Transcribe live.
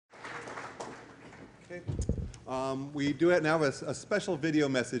Okay. We do now have a special video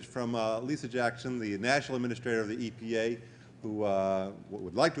message from Lisa Jackson, the National Administrator of the EPA, who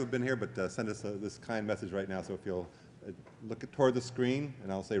would like to have been here, but send us this kind message right now. So if you'll look toward the screen,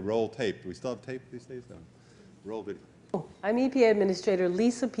 and I'll say roll tape. Do we still have tape these days? No. Roll video. I'm EPA Administrator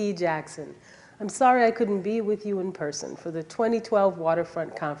Lisa P. Jackson. I'm sorry I couldn't be with you in person for the 2012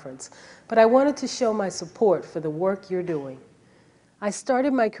 Waterfront Conference, but I wanted to show my support for the work you're doing. I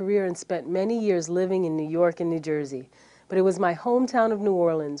started my career and spent many years living in New York and New Jersey, but it was my hometown of New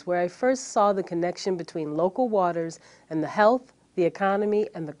Orleans where I first saw the connection between local waters and the health, the economy,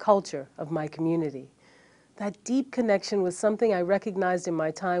 and the culture of my community. That deep connection was something I recognized in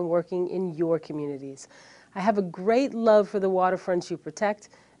my time working in your communities. I have a great love for the waterfronts you protect,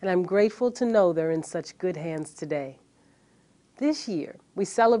 and I'm grateful to know they're in such good hands today. This year, we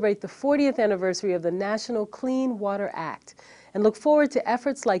celebrate the 40th anniversary of the National Clean Water Act and look forward to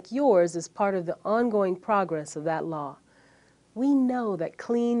efforts like yours as part of the ongoing progress of that law. We know that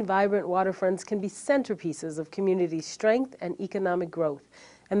clean, vibrant waterfronts can be centerpieces of community strength and economic growth,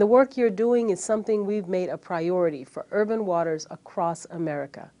 and the work you're doing is something we've made a priority for urban waters across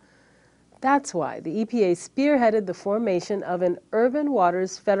America. That's why the EPA spearheaded the formation of an Urban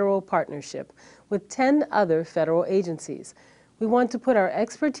Waters Federal Partnership with 10 other federal agencies. We want to put our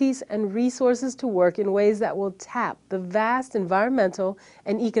expertise and resources to work in ways that will tap the vast environmental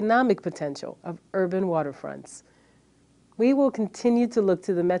and economic potential of urban waterfronts. We will continue to look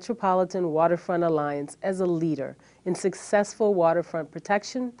to the Metropolitan Waterfront Alliance as a leader in successful waterfront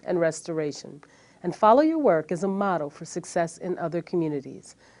protection and restoration, and follow your work as a model for success in other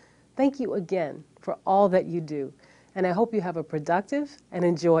communities. Thank you again for all that you do, and I hope you have a productive and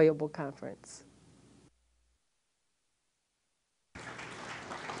enjoyable conference.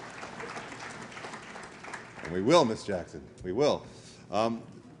 And we will, Ms. Jackson, we will.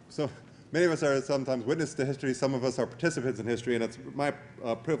 So many of us are sometimes witness to history, some of us are participants in history, and it's my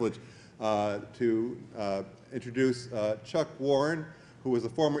privilege to introduce Chuck Warren, who was a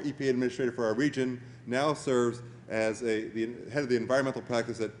former EPA administrator for our region, now serves as the head of the environmental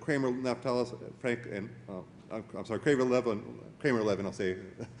practice at Kramer-Levin, I'll say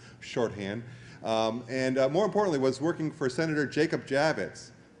shorthand, and more importantly was working for Senator Jacob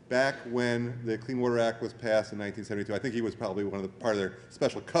Javits back when the Clean Water Act was passed in 1972. I think he was probably part of their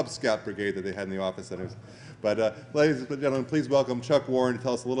special Cub Scout brigade that they had in the office centers. But ladies and gentlemen, please welcome Chuck Warren to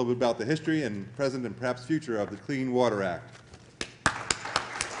tell us a little bit about the history and present and perhaps future of the Clean Water Act.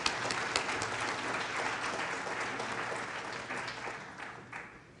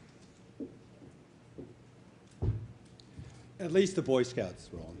 At least the Boy Scouts,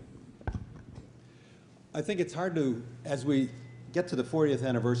 Roland. I think it's hard to, as we get to the 40th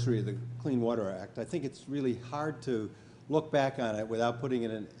anniversary of the Clean Water Act, I think it's really hard to look back on it without putting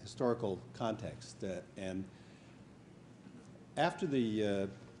it in historical context. And after the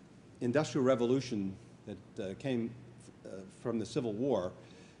Industrial Revolution that came from the Civil War,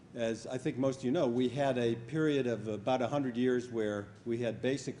 as I think most of you know, we had a period of about 100 years where we had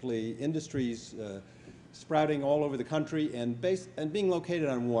basically industries sprouting all over the country and being located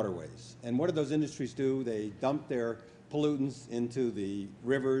on waterways. And what did those industries do? They dumped their pollutants into the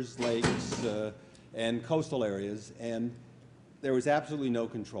rivers, lakes, and coastal areas, and there was absolutely no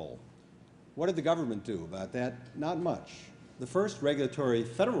control. What did the government do about that? Not much. The first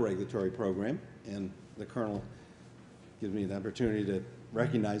federal regulatory program, and the Colonel gives me the opportunity to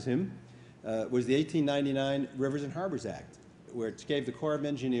recognize him, was the 1899 Rivers and Harbors Act, which gave the Corps of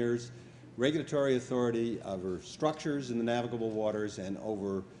Engineers regulatory authority over structures in the navigable waters and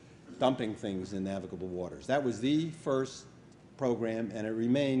over dumping things in navigable waters. That was the first program, and it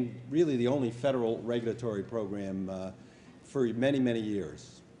remained really the only federal regulatory program for many, many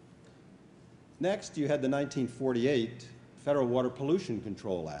years. Next, you had the 1948 Federal Water Pollution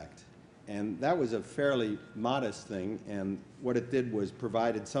Control Act, and that was a fairly modest thing, and what it did was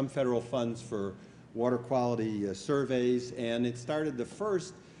provided some federal funds for water quality surveys, and it started the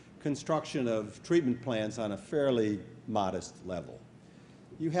first construction of treatment plants on a fairly modest level.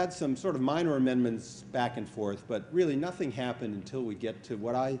 You had some sort of minor amendments back and forth, but really nothing happened until we get to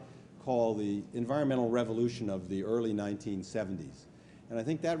what I call the environmental revolution of the early 1970s. And I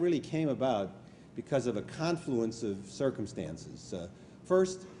think that really came about because of a confluence of circumstances.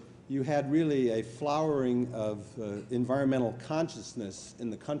 First, you had really a flowering of environmental consciousness in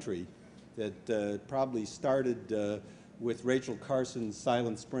the country that probably started with Rachel Carson's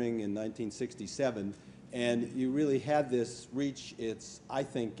Silent Spring in 1967, and you really had this reach its, I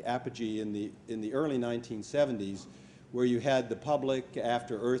think, apogee in the early 1970s, where you had the public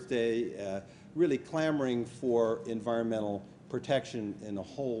after Earth Day really clamoring for environmental protection in a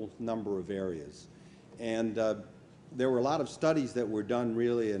whole number of areas. And there were a lot of studies that were done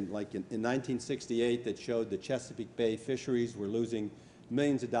really in 1968 that showed the Chesapeake Bay fisheries were losing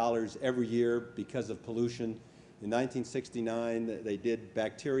millions of dollars every year because of pollution. In 1969, they did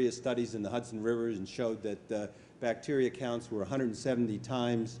bacteria studies in the Hudson rivers and showed that bacteria counts were 170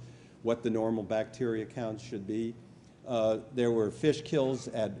 times what the normal bacteria counts should be. There were fish kills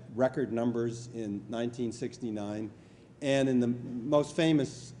at record numbers in 1969. And in the most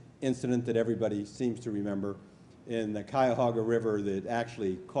famous incident that everybody seems to remember, in the Cuyahoga River that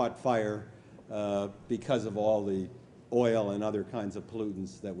actually caught fire because of all the oil and other kinds of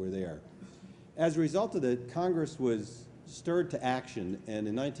pollutants that were there. As a result of that, Congress was stirred to action, and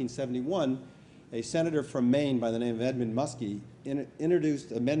in 1971, a senator from Maine by the name of Edmund Muskie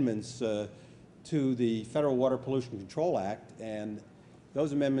introduced amendments to the Federal Water Pollution Control Act, and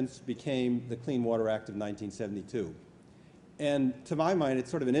those amendments became the Clean Water Act of 1972. And to my mind,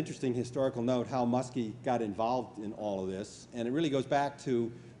 it's sort of an interesting historical note how Muskie got involved in all of this, and it really goes back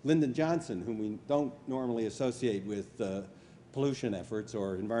to Lyndon Johnson, whom we don't normally associate with pollution efforts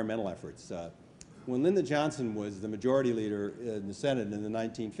or environmental efforts. When Lyndon Johnson was the majority leader in the Senate in the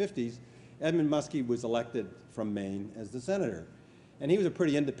 1950s, Edmund Muskie was elected from Maine as the senator. And he was a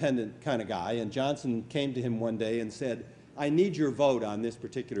pretty independent kind of guy, and Johnson came to him one day and said, "I need your vote on this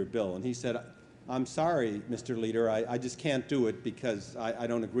particular bill." And he said, "I'm sorry, Mr. Leader, I just can't do it because I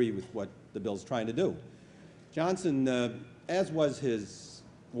don't agree with what the bill's trying to do." Johnson, as was his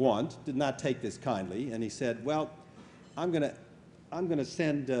wont, did not take this kindly, and he said, "Well, I'm going to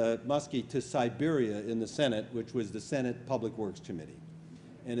send Muskie to Siberia in the Senate," which was the Senate Public Works Committee.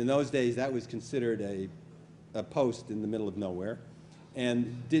 And in those days, that was considered a post in the middle of nowhere,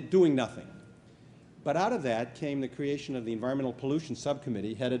 and doing nothing. But out of that came the creation of the Environmental Pollution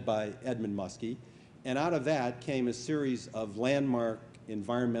Subcommittee, headed by Edmund Muskie, and out of that came a series of landmark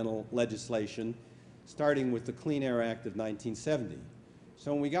environmental legislation, starting with the Clean Air Act of 1970.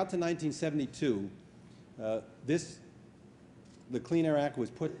 So when we got to 1972, the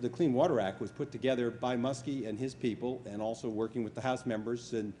Clean Water Act was put together by Muskie and his people, and also working with the House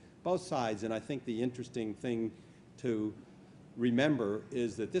members and both sides. And I think the interesting thing to remember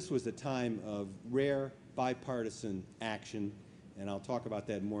is that this was a time of rare bipartisan action, and I'll talk about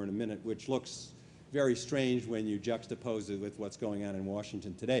that more in a minute, which looks very strange when you juxtapose it with what's going on in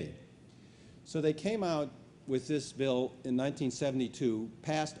Washington today. So they came out with this bill in 1972,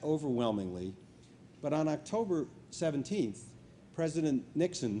 passed overwhelmingly, but on October 17th, President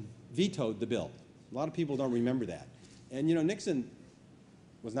Nixon vetoed the bill. A lot of people don't remember that. And you know, Nixon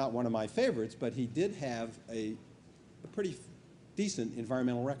was not one of my favorites, but he did have a pretty decent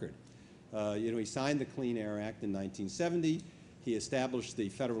environmental record. He signed the Clean Air Act in 1970. He established the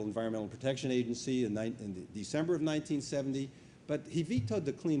Federal Environmental Protection Agency in December of 1970, but he vetoed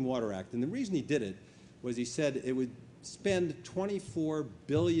the Clean Water Act. And the reason he did it was he said it would spend $24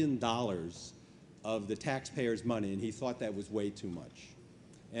 billion of the taxpayers' money, and he thought that was way too much.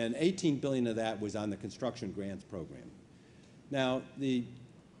 And $18 billion of that was on the construction grants program. Now, the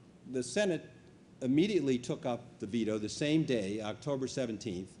Senate immediately took up the veto the same day, October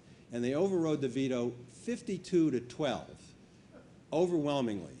 17th, and they overrode the veto 52-12,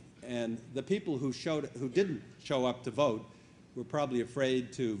 overwhelmingly. And the people who didn't show up to vote were probably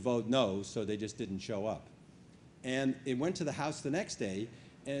afraid to vote no, so they just didn't show up. And it went to the House the next day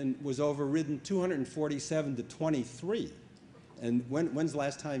and was overridden 247-23. And when's the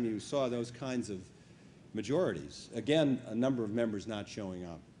last time you saw those kinds of majorities? Again, a number of members not showing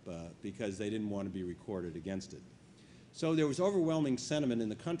up because they didn't want to be recorded against it. So there was overwhelming sentiment in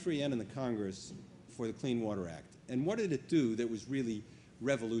the country and in the Congress for the Clean Water Act. And what did it do that was really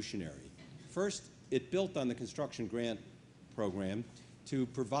revolutionary? First, it built on the construction grant program to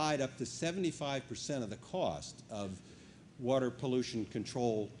provide up to 75% of the cost of water pollution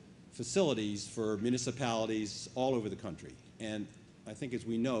control facilities for municipalities all over the country. And I think, as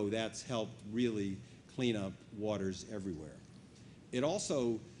we know, that's helped really clean up waters everywhere. It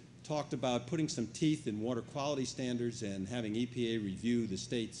also talked about putting some teeth in water quality standards and having EPA review the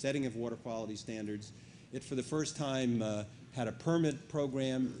state setting of water quality standards. It, for the first time, had a permit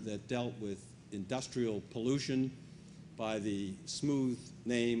program that dealt with industrial pollution by the smooth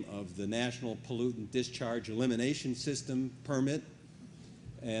name of the National Pollutant Discharge Elimination System permit.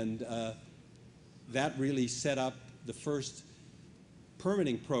 And that really set up the first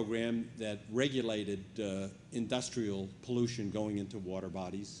permitting program that regulated industrial pollution going into water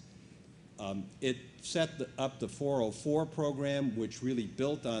bodies. It set up the 404 program, which really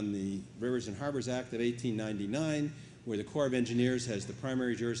built on the Rivers and Harbors Act of 1899, where the Corps of Engineers has the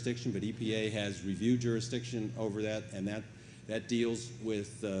primary jurisdiction, but EPA has review jurisdiction over that, and that deals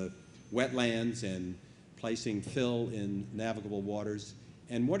with wetlands and placing fill in navigable waters.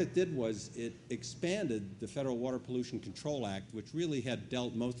 And what it did was it expanded the Federal Water Pollution Control Act, which really had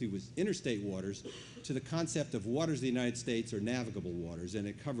dealt mostly with interstate waters, to the concept of waters of the United States or navigable waters. And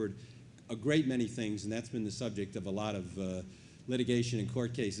it covered a great many things, and that's been the subject of a lot of litigation and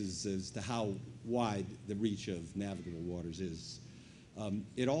court cases as to how wide the reach of navigable waters is.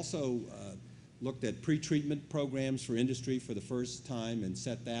 It also looked at pre-treatment programs for industry for the first time and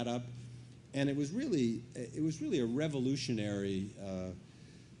set that up. And it was really a revolutionary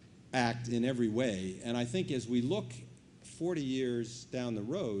act in every way. And I think as we look 40 years down the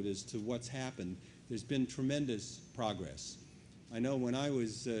road as to what's happened, there's been tremendous progress. I know when I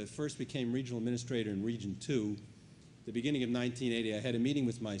was first became regional administrator in Region 2, the beginning of 1980, I had a meeting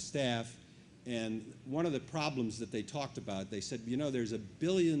with my staff, and one of the problems that they talked about, they said, you know, there's 1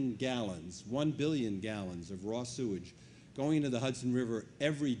 billion gallons of raw sewage going into the Hudson River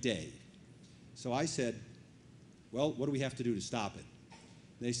every day. So I said, well, what do we have to do to stop it?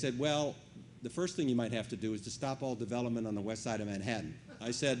 They said, well, the first thing you might have to do is to stop all development on the west side of Manhattan. I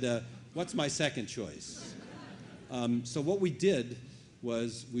said, what's my second choice? So what we did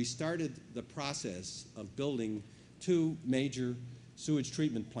was we started the process of building 2 major sewage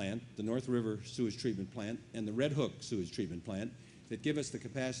treatment plants, the North River Sewage Treatment Plant and the Red Hook Sewage Treatment Plant, that give us the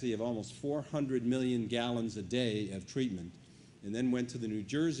capacity of almost 400 million gallons a day of treatment, and then went to the New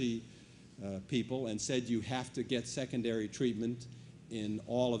Jersey people and said you have to get secondary treatment in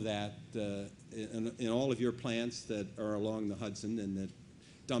all of that, in all of your plants that are along the Hudson and that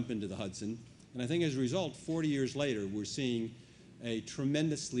dump into the Hudson. And I think as a result, 40 years later, we're seeing a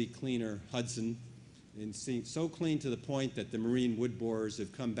tremendously cleaner Hudson, and seeing so clean to the point that the marine wood borers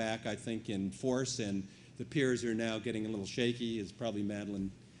have come back, I think, in force, and the piers are now getting a little shaky, as probably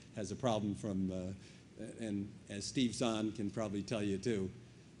Madeline has a problem from, and as Steve Zahn can probably tell you too,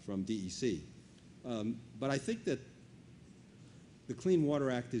 from DEC. But I think that the Clean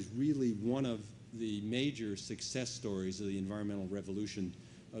Water Act is really one of the major success stories of the environmental revolution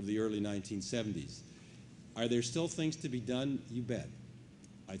of the early 1970s. Are there still things to be done? You bet.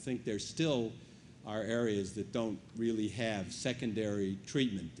 I think there still are areas that don't really have secondary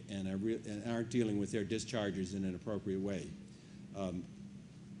treatment and aren't dealing with their discharges in an appropriate way.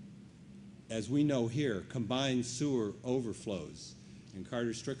 As we know here, combined sewer overflows, and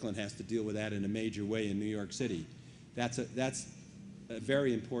Carter Strickland has to deal with that in a major way in New York City. That's a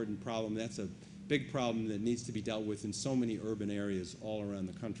very important problem. That's a big problem that needs to be dealt with in so many urban areas all around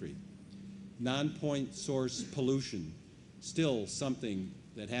the country. Non-point source pollution, still something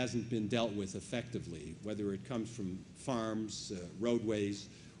that hasn't been dealt with effectively, whether it comes from farms, roadways,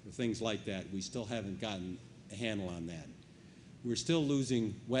 or things like that. We still haven't gotten a handle on that. We're still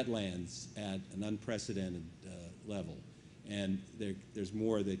losing wetlands at an unprecedented level, and there's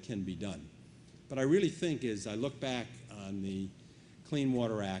more that can be done. But I really think as I look back on the Clean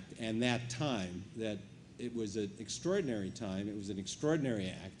Water Act and that time, that it was an extraordinary time, it was an extraordinary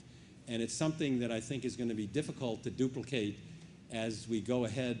act, and it's something that I think is going to be difficult to duplicate as we go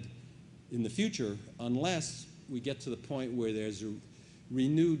ahead in the future, unless we get to the point where there's a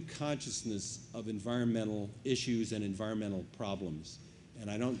renewed consciousness of environmental issues and environmental problems.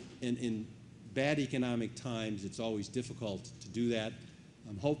 And I don't, in bad economic times, it's always difficult to do that.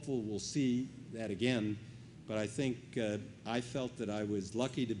 I'm hopeful we'll see that again, but I think I felt that I was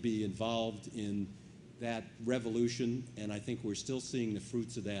lucky to be involved in that revolution, and I think we're still seeing the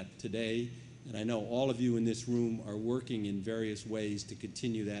fruits of that today. And I know all of you in this room are working in various ways to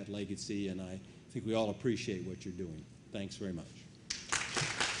continue that legacy, and I think we all appreciate what you're doing. Thanks very much.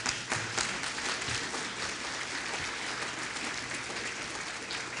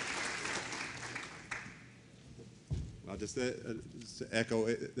 I'll just to echo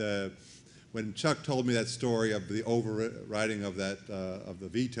when Chuck told me that story of the overriding of that of the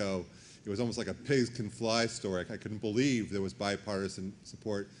veto, it was almost like a pigs can fly story. I couldn't believe there was bipartisan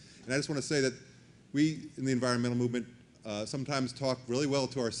support. And I just want to say that we in the environmental movement sometimes talk really well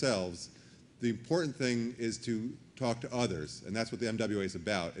to ourselves. The important thing is to talk to others, and that's what the MWA is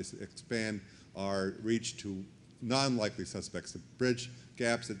about, is to expand our reach to non-likely suspects, to bridge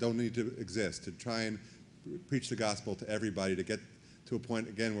gaps that don't need to exist, to try and preach the gospel to everybody, to get to a point,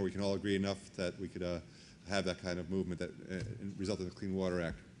 again, where we can all agree enough that we could have that kind of movement that resulted in the Clean Water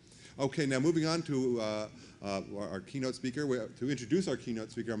Act. Okay, now moving on to our keynote speaker. To introduce our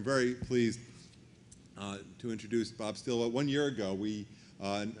keynote speaker, I'm very pleased to introduce Bob Steele. 1 year ago,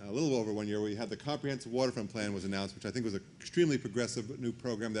 a little over 1 year, we had the Comprehensive Waterfront Plan was announced, which I think was an extremely progressive new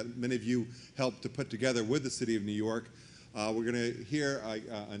program that many of you helped to put together with the City of New York. We're going to hear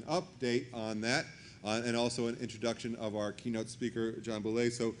an update on that. and also an introduction of our keynote speaker, John Boulay.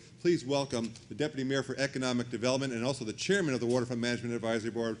 So please welcome the Deputy Mayor for Economic Development and also the Chairman of the Waterfront Management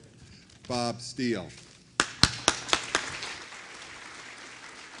Advisory Board, Bob Steele.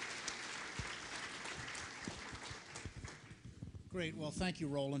 Great. Well, thank you,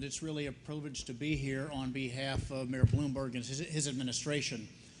 Roland. It's really a privilege to be here on behalf of Mayor Bloomberg and his administration.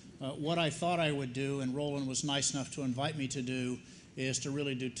 What I thought I would do, and Roland was nice enough to invite me to do, is to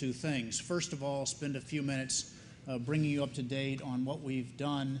really do two things. First of all, spend a few minutes bringing you up to date on what we've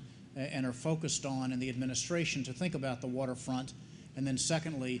done and are focused on in the administration to think about the waterfront. And then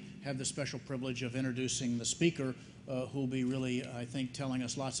secondly, have the special privilege of introducing the speaker who will be really, I think, telling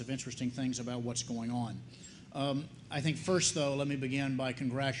us lots of interesting things about what's going on. I think first, though, let me begin by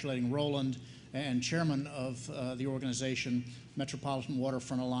congratulating Roland and Chairman of the organization, Metropolitan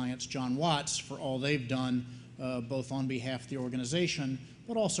Waterfront Alliance, John Watts, for all they've done, both on behalf of the organization,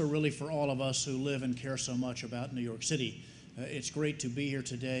 but also really for all of us who live and care so much about New York City. It's great to be here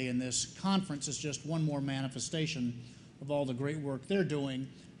today, and this conference is just one more manifestation of all the great work they're doing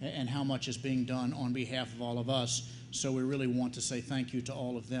and how much is being done on behalf of all of us. So we really want to say thank you to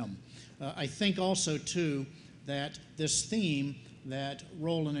all of them. I think also, too, that this theme that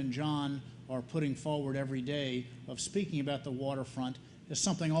Roland and John are putting forward every day of speaking about the waterfront is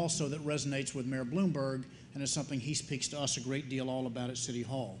something also that resonates with Mayor Bloomberg and is something he speaks to us a great deal all about at City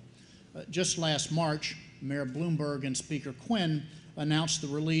Hall. Just last March, Mayor Bloomberg and Speaker Quinn announced the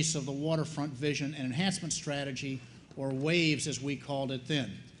release of the Waterfront Vision and Enhancement Strategy, or WAVES as we called it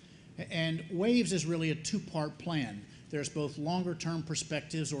then. And WAVES is really a two-part plan. There's both longer-term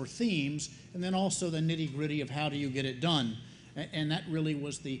perspectives or themes, and then also the nitty-gritty of how do you get it done. And that really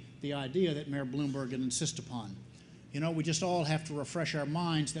was the idea that Mayor Bloomberg had insisted upon. You know, we just all have to refresh our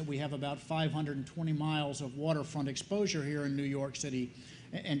minds that we have about 520 miles of waterfront exposure here in New York City.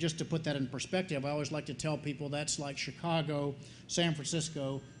 And just to put that in perspective, I always like to tell people that's like Chicago, San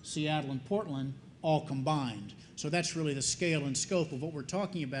Francisco, Seattle, and Portland all combined. So that's really the scale and scope of what we're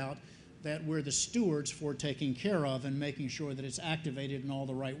talking about, that we're the stewards for taking care of and making sure that it's activated in all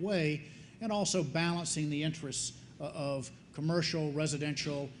the right way, and also balancing the interests of commercial,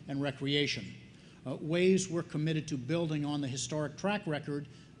 residential, and recreation. Ways we're committed to building on the historic track record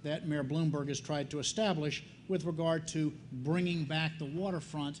that Mayor Bloomberg has tried to establish with regard to bringing back the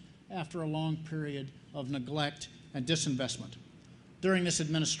waterfront after a long period of neglect and disinvestment. During this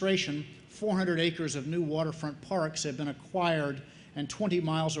administration, 400 acres of new waterfront parks have been acquired and 20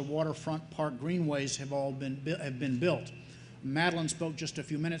 miles of waterfront park greenways have been built. Madeline spoke just a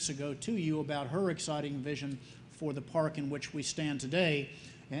few minutes ago to you about her exciting vision for the park in which we stand today,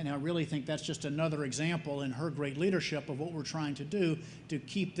 and I really think that's just another example in her great leadership of what we're trying to do to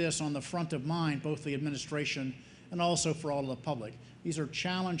keep this on the front of mind, both the administration and also for all of the public. These are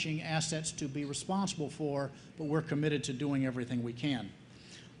challenging assets to be responsible for, but we're committed to doing everything we can.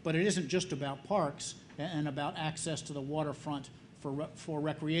 But it isn't just about parks and about access to the waterfront for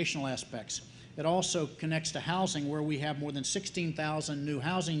recreational aspects. It also connects to housing, where we have more than 16,000 new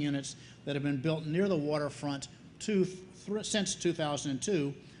housing units that have been built near the waterfront since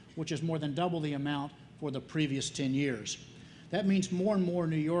 2002, which is more than double the amount for the previous 10 years. That means more and more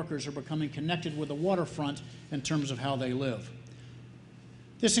New Yorkers are becoming connected with the waterfront in terms of how they live.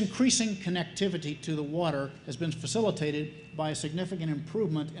 This increasing connectivity to the water has been facilitated by a significant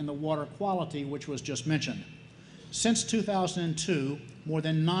improvement in the water quality, which was just mentioned. Since 2002, more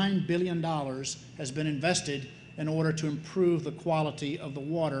than $9 billion has been invested in order to improve the quality of the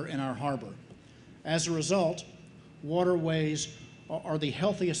water in our harbor. As a result, waterways are the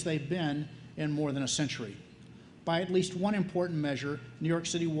healthiest they've been in more than a century. By at least one important measure, New York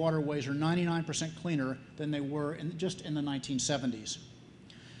City waterways are 99% cleaner than they were just in the 1970s.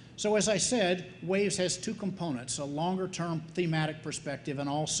 So as I said, WAVES has two components, a longer-term thematic perspective and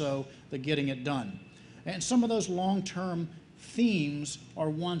also the getting it done. And some of those long-term themes are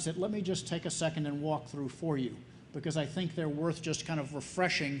ones that let me just take a second and walk through for you, because I think they're worth just kind of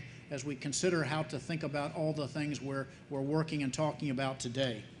refreshing as we consider how to think about all the things we're working and talking about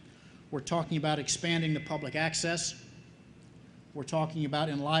today. We're talking about expanding the public access. We're talking about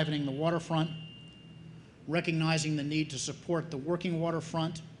enlivening the waterfront, recognizing the need to support the working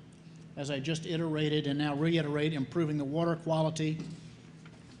waterfront, as I just iterated and now reiterate, improving the water quality,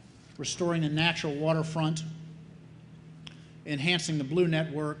 restoring the natural waterfront, enhancing the Blue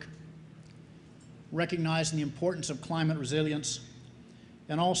Network, recognizing the importance of climate resilience,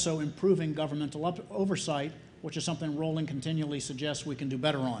 and also improving governmental oversight, which is something Roland continually suggests we can do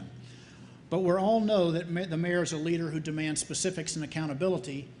better on. But we all know that the mayor is a leader who demands specifics and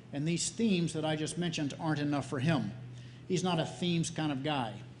accountability, and these themes that I just mentioned aren't enough for him. He's not a themes kind of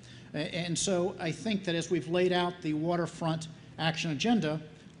guy. And so I think that as we've laid out the waterfront action agenda,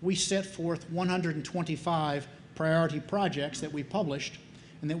 we set forth 125 priority projects that we published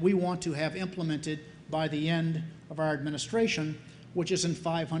and that we want to have implemented by the end of our administration, which is in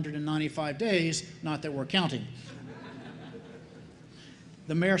 595 days, not that we're counting.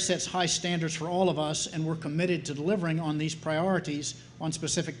 The mayor sets high standards for all of us, and we're committed to delivering on these priorities on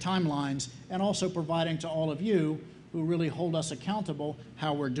specific timelines and also providing to all of you who really hold us accountable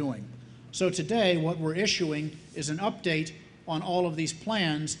how we're doing. So today, what we're issuing is an update on all of these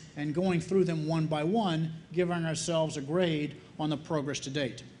plans and going through them one by one, giving ourselves a grade on the progress to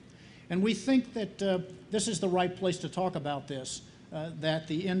date. And we think that this is the right place to talk about this, that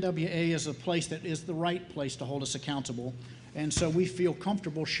the NWA is a place that is the right place to hold us accountable. And so we feel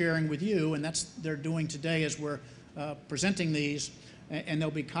comfortable sharing with you, and that's what they're doing today as we're presenting these, and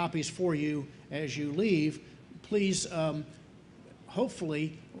there'll be copies for you as you leave. Please,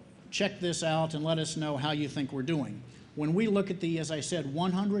 hopefully, check this out and let us know how you think we're doing. When we look at the, as I said,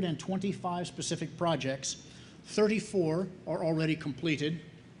 125 specific projects, 34 are already completed,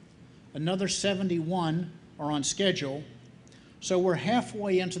 another 71 are on schedule, so we're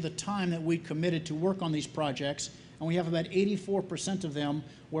halfway into the time that we committed to work on these projects, and we have about 84% of them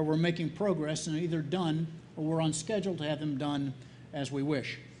where we're making progress and either done or we're on schedule to have them done as we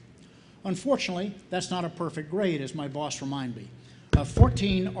wish. Unfortunately, that's not a perfect grade, as my boss reminded me.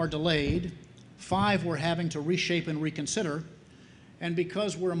 14 are delayed, 5 we're having to reshape and reconsider, and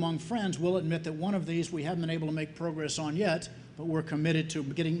because we're among friends, we'll admit that one of these we haven't been able to make progress on yet, but we're committed to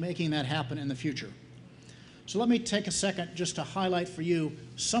making that happen in the future. So let me take a second just to highlight for you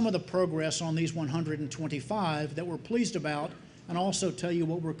some of the progress on these 125 that we're pleased about, and also tell you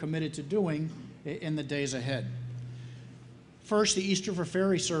what we're committed to doing in the days ahead. First, the East River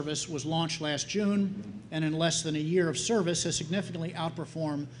Ferry service was launched last June, and in less than a year of service has significantly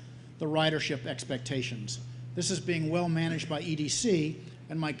outperformed the ridership expectations. This is being well managed by EDC,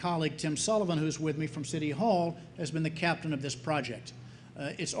 and my colleague Tim Sullivan, who's with me from City Hall, has been the captain of this project.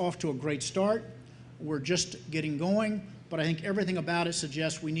 It's off to a great start. We're just getting going, but I think everything about it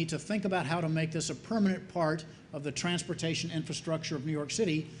suggests we need to think about how to make this a permanent part of the transportation infrastructure of New York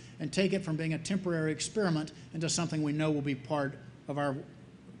City and take it from being a temporary experiment into something we know will be part of our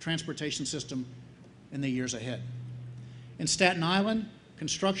transportation system in the years ahead. In Staten Island,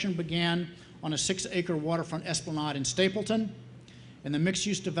 construction began on a 6-acre waterfront esplanade in Stapleton, and the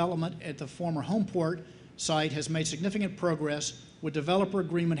mixed-use development at the former Homeport site has made significant progress, with developer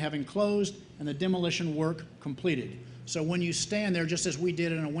agreement having closed and the demolition work completed. So when you stand there, just as we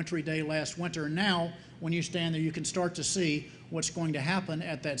did on a wintry day last winter, now when you stand there, you can start to see what's going to happen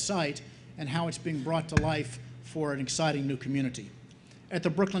at that site and how it's being brought to life for an exciting new community. At the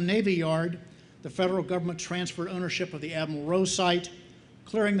Brooklyn Navy Yard, the federal government transferred ownership of the Admiral Row site,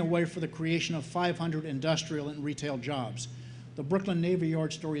 clearing the way for the creation of 500 industrial and retail jobs. The Brooklyn Navy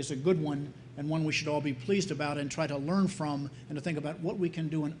Yard story is a good one, and one we should all be pleased about and try to learn from, and to think about what we can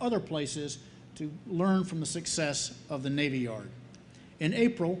do in other places to learn from the success of the Navy Yard. In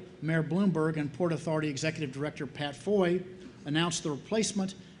April, Mayor Bloomberg and Port Authority Executive Director Pat Foy announced the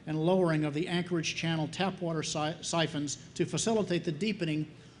replacement and lowering of the Anchorage Channel tap water siphons to facilitate the deepening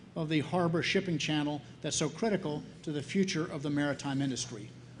of the harbor shipping channel that's so critical to the future of the maritime industry.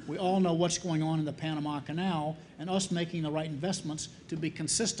 We all know what's going on in the Panama Canal, and us making the right investments to be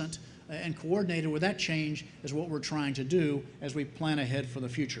consistent and coordinated with that change is what we're trying to do as we plan ahead for the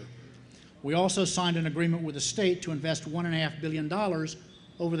future. We also signed an agreement with the state to invest $1.5 billion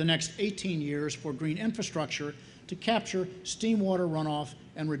over the next 18 years for green infrastructure to capture steam water runoff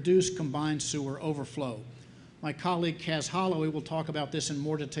and reduce combined sewer overflow. My colleague Kaz Holloway will talk about this in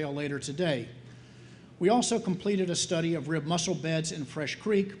more detail later today. We also completed a study of rib mussel beds in Fresh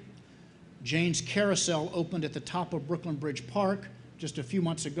Creek. Jane's Carousel opened at the top of Brooklyn Bridge Park just a few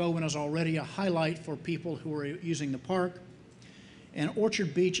months ago and is already a highlight for people who are using the park. And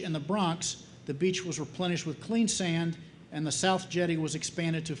Orchard Beach in the Bronx, the beach was replenished with clean sand, and the South Jetty was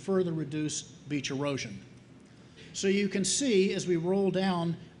expanded to further reduce beach erosion. So you can see as we roll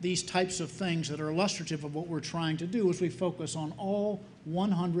down these types of things that are illustrative of what we're trying to do as we focus on all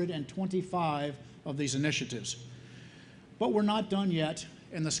 125 of these initiatives. But we're not done yet,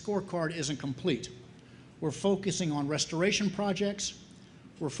 and the scorecard isn't complete. We're focusing on restoration projects,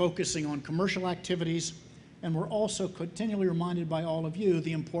 we're focusing on commercial activities, and we're also continually reminded by all of you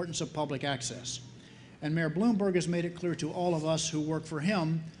the importance of public access. And Mayor Bloomberg has made it clear to all of us who work for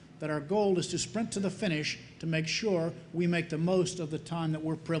him that our goal is to sprint to the finish to make sure we make the most of the time that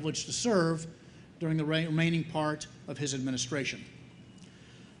we're privileged to serve during the remaining part of his administration.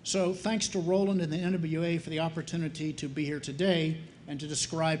 So thanks to Roland and the NWA for the opportunity to be here today and to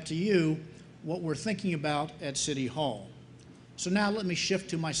describe to you what we're thinking about at City Hall. So now let me shift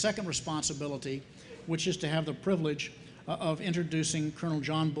to my second responsibility, which is to have the privilege of introducing Colonel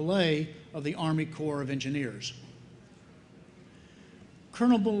John Boulay of the Army Corps of Engineers.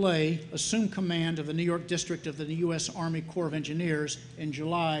 Colonel Boulay assumed command of the New York District of the U.S. Army Corps of Engineers in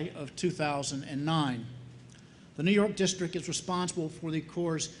July of 2009. The New York District is responsible for the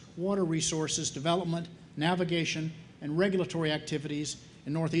Corps' water resources development, navigation, and regulatory activities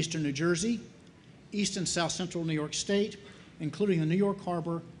in northeastern New Jersey, east and south central New York State, including the New York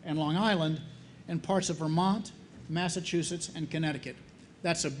Harbor and Long Island, and parts of Vermont, Massachusetts, and Connecticut.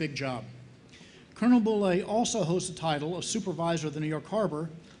 That's a big job. Colonel Boulay also holds the title of Supervisor of the New York Harbor,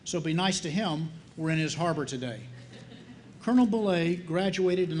 so be nice to him, we're in his harbor today. Colonel Boulay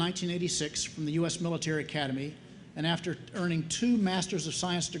graduated in 1986 from the U.S. Military Academy, and after earning 2 Masters of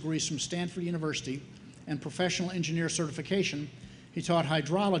Science degrees from Stanford University and professional engineer certification, he taught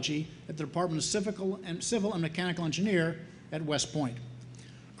hydrology at the Department of Civil and Mechanical Engineer at West Point.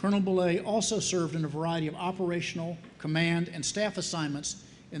 Colonel Boulay also served in a variety of operational, command, and staff assignments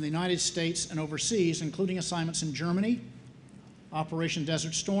in the United States and overseas, including assignments in Germany, Operation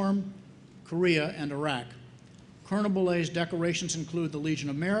Desert Storm, Korea, and Iraq. Colonel Boulay's decorations include the Legion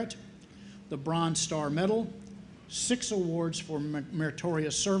of Merit, the Bronze Star Medal, 6 awards for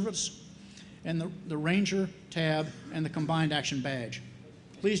meritorious service, and the Ranger Tab and the Combined Action Badge.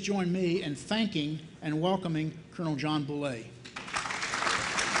 Please join me in thanking and welcoming Colonel John Boulay.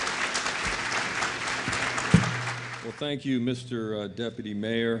 Well, thank you, Mr. Deputy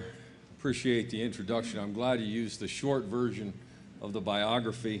Mayor. Appreciate the introduction. I'm glad you used the short version of the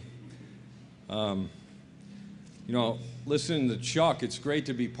biography. You know, listening to Chuck, it's great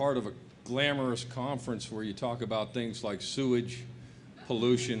to be part of a glamorous conference where you talk about things like sewage,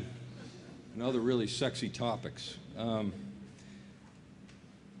 pollution, and other really sexy topics. You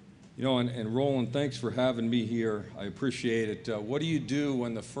know, and Roland, thanks for having me here. I appreciate it. What do you do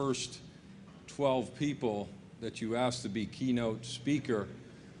when the first 12 people that you asked to be keynote speaker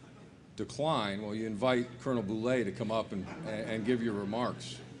decline? Well, you invite Colonel Boulay to come up and give your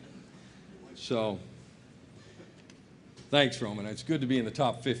remarks. So, thanks, Roman. It's good to be in the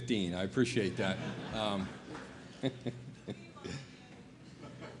top 15. I appreciate that.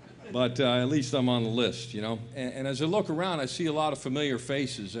 But at least I'm on the list, you know. And as I look around, I see a lot of familiar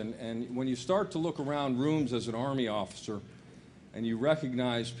faces. And when you start to look around rooms as an Army officer, and you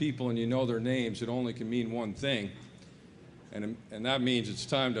recognize people and you know their names, it only can mean one thing, and that means it's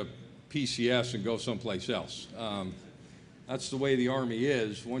time to PCS and go someplace else. That's the way the Army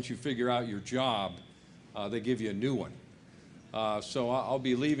is. Once you figure out your job, they give you a new one. So I'll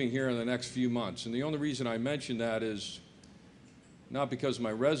be leaving here in the next few months, and the only reason I mention that is not because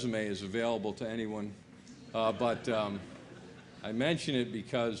my resume is available to anyone, but I mention it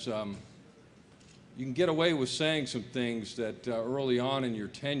because you can get away with saying some things that early on in your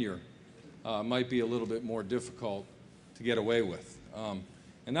tenure might be a little bit more difficult to get away with.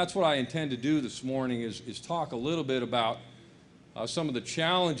 And that's what I intend to do this morning is talk a little bit about some of the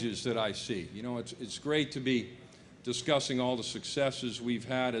challenges that I see. You know, it's great to be discussing all the successes we've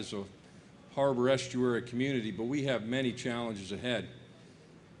had as a harbor estuary community, but we have many challenges ahead.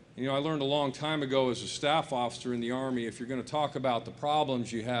 You know, I learned a long time ago as a staff officer in the Army, if you're going to talk about the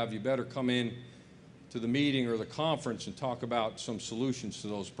problems you have, you better come in to the meeting or the conference and talk about some solutions to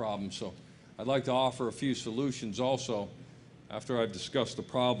those problems. So I'd like to offer a few solutions also after I've discussed the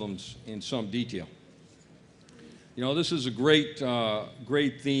problems in some detail. You know, this is a great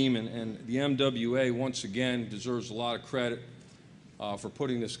theme, and the MWA once again deserves a lot of credit for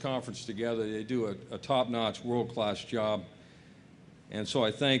putting this conference together. They do a top-notch, world-class job. And so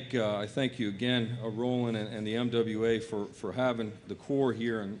I thank you again, Roland and the MWA for having the Corps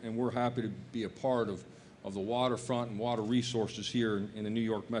here, and we're happy to be a part of the waterfront and water resources here in the New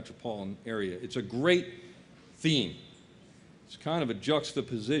York metropolitan area. It's a great theme. It's kind of a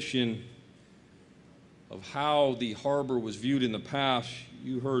juxtaposition of how the harbor was viewed in the past.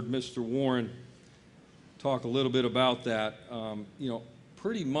 You heard Mr. Warren talk a little bit about that. You know,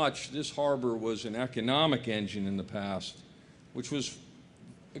 pretty much this harbor was an economic engine in the past, which was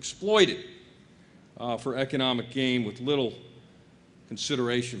exploited for economic gain with little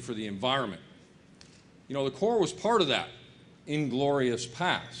consideration for the environment. You know, the Corps was part of that inglorious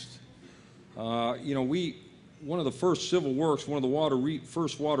past. You know, one of the first civil works, one of the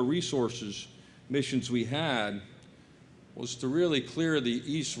first water resources missions we had was to really clear the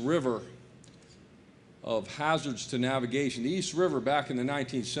East River of hazards to navigation. The East River back in the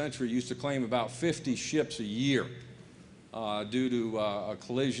 19th century used to claim about 50 ships a year. due to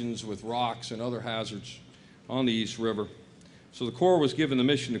collisions with rocks and other hazards on the East River. So the Corps was given the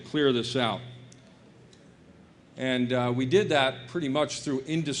mission to clear this out. And we did that pretty much through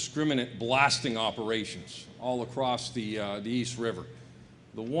indiscriminate blasting operations all across the East River.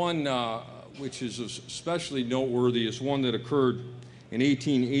 The one which is especially noteworthy is one that occurred in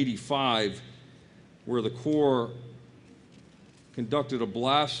 1885, where the Corps conducted a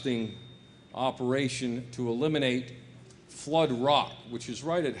blasting operation to eliminate Flood Rock, which is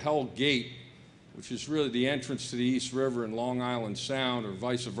right at Hell Gate, which is really the entrance to the East River and Long Island Sound, or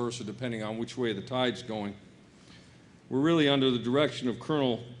vice versa, depending on which way the tide's going. We're really under the direction of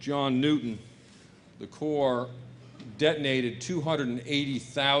Colonel John Newton. The Corps detonated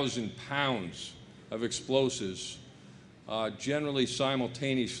 280,000 pounds of explosives, generally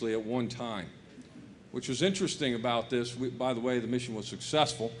simultaneously at one time. Which was interesting about this, by the way, the mission was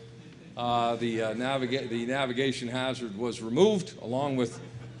successful. The navigation hazard was removed, along with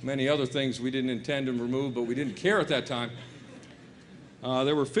many other things we didn't intend to remove, but we didn't care at that time.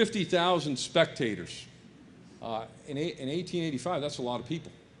 There were 50,000 spectators. In 1885, that's a lot of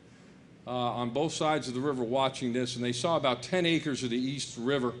people, on both sides of the river watching this, and they saw about 10 acres of the East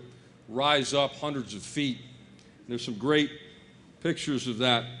River rise up hundreds of feet. There's some great pictures of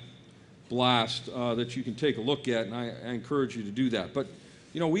that blast that you can take a look at, and I encourage you to do that. But,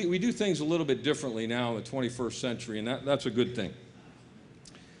 you know, we do things a little bit differently now in the 21st century, and that's a good thing.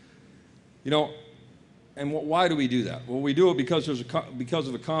 You know, and why do we do that? Well, we do it because because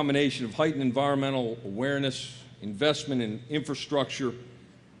of a combination of heightened environmental awareness, investment in infrastructure.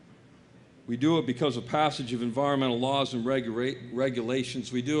 We do it because of passage of environmental laws and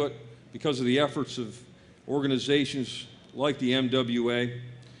regulations. We do it because of the efforts of organizations like the MWA,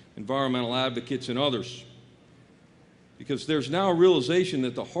 environmental advocates, and others. Because there's now a realization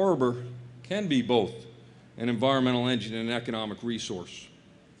that the harbor can be both an environmental engine and an economic resource.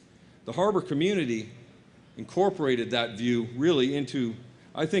 The harbor community incorporated that view really into,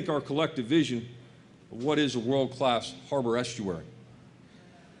 I think, our collective vision of what is a world-class harbor estuary.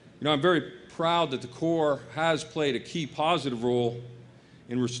 You know, I'm very proud that the Corps has played a key positive role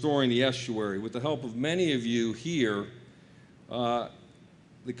in restoring the estuary. With the help of many of you here, the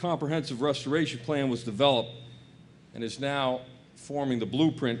comprehensive restoration plan was developed and is now forming the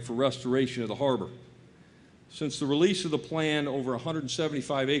blueprint for restoration of the harbor. Since the release of the plan, over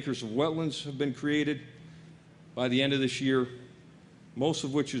 175 acres of wetlands have been created by the end of this year, most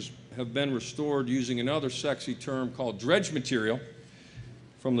of which have been restored using another sexy term called dredge material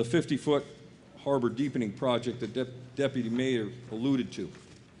from the 50-foot harbor deepening project that Deputy Mayor alluded to.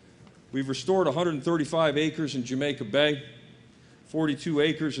 We've restored 135 acres in Jamaica Bay, 42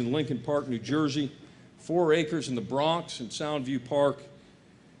 acres in Lincoln Park, New Jersey, 4 acres in the Bronx and Soundview Park,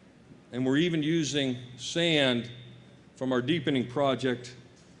 and we're even using sand from our deepening project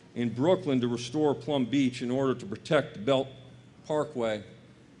in Brooklyn to restore Plum Beach in order to protect the Belt Parkway,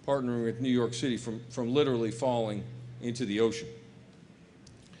 partnering with New York City from literally falling into the ocean.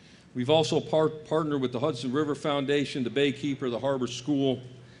 We've also partnered with the Hudson River Foundation, the Baykeeper, the Harbor School,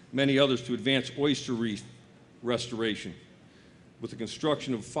 many others to advance oyster reef restoration, with the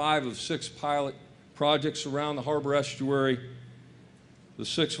construction of 5 of 6 pilot projects around the harbor estuary. The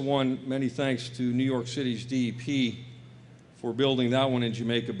 6th one, many thanks to New York City's DEP for building that one in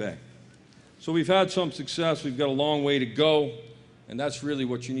Jamaica Bay. So we've had some success. We've got a long way to go, and that's really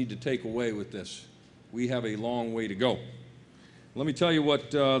what you need to take away with this. We have a long way to go. Let me tell you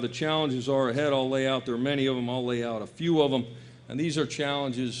what the challenges are ahead. I'll lay out, there are many of them, I'll lay out a few of them, and these are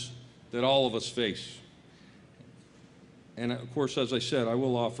challenges that all of us face. And of course, as I said, I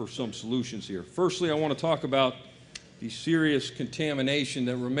will offer some solutions here. Firstly, I want to talk about the serious contamination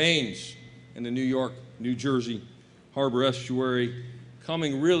that remains in the New York, New Jersey harbor estuary,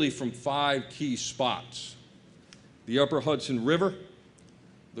 coming really from 5 key spots: the Upper Hudson River,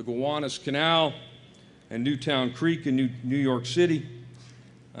 the Gowanus Canal, and Newtown Creek in New York City,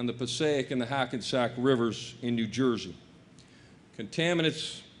 and the Passaic and the Hackensack Rivers in New Jersey.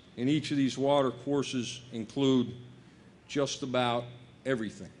 Contaminants in each of these water courses include just about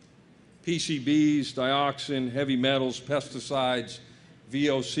everything: PCBs, dioxin, heavy metals, pesticides,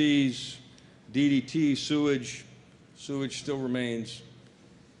 VOCs, DDT, sewage. Sewage still remains,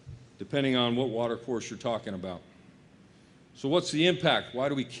 depending on what water course you're talking about. So what's the impact? Why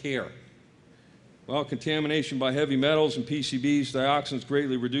do we care? Well, contamination by heavy metals and PCBs, dioxins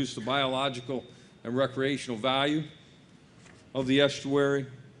greatly reduce the biological and recreational value of the estuary.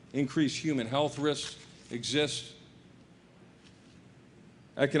 Increased human health risks exist.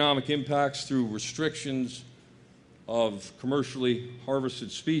 Economic impacts through restrictions of commercially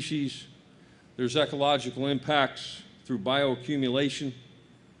harvested species. There's ecological impacts through bioaccumulation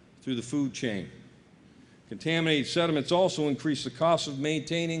through the food chain. Contaminated sediments also increase the cost of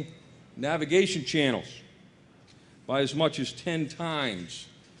maintaining navigation channels by as much as 10 times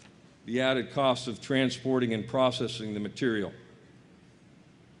the added cost of transporting and processing the material.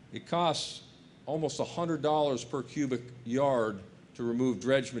 It costs almost $100 per cubic yard to remove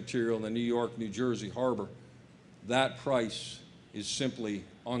dredge material in the New York, New Jersey harbor. That price is simply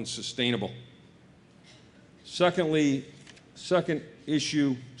unsustainable. Secondly, second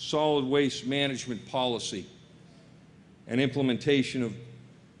issue, solid waste management policy and implementation of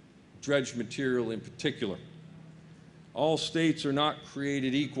dredge material in particular. All states are not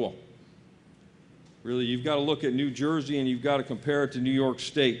created equal. Really, you've got to look at New Jersey and you've got to compare it to New York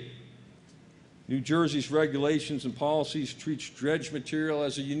State. New Jersey's regulations and policies treat dredge material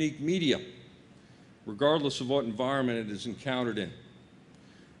as a unique medium, regardless of what environment it is encountered in.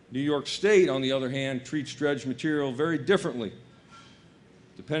 New York State, on the other hand, treats dredge material very differently,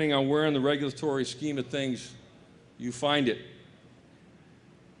 depending on where in the regulatory scheme of things you find it.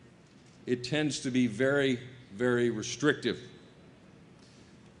 It tends to be very, very restrictive.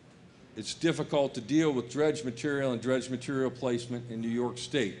 It's difficult to deal with dredge material and dredge material placement in New York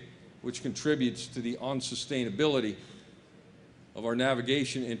State, which contributes to the unsustainability of our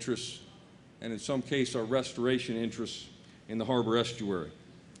navigation interests and in some case our restoration interests in the harbor estuary.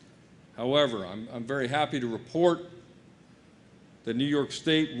 However, I'm very happy to report that New York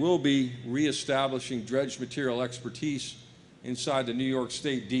State will be reestablishing dredge material expertise inside the New York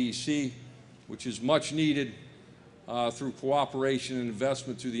State DEC, which is much needed through cooperation and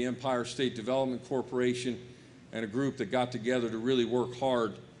investment through the Empire State Development Corporation and a group that got together to really work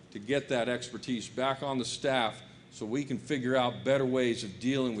hard to get that expertise back on the staff so we can figure out better ways of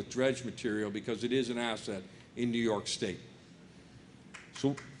dealing with dredge material because it is an asset in New York State.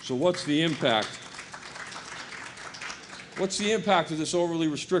 So what's the impact? What's the impact of this overly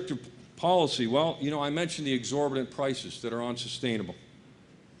restrictive policy? Well, you know, I mentioned the exorbitant prices that are unsustainable.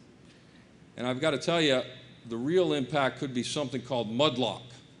 And I've got to tell you, the real impact could be something called mudlock.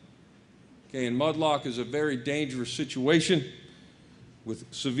 Okay, and mudlock is a very dangerous situation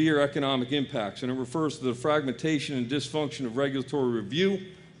with severe economic impacts, and it refers to the fragmentation and dysfunction of regulatory review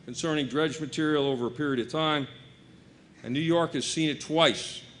concerning dredge material over a period of time. And New York has seen it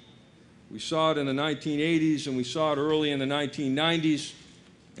twice. We saw it in the 1980s and we saw it early in the 1990s.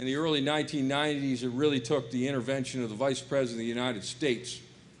 In the early 1990s, it really took the intervention of the Vice President of the United States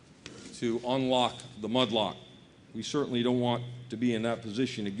to unlock the mudlock. We certainly don't want to be in that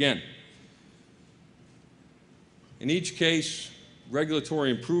position again. In each case,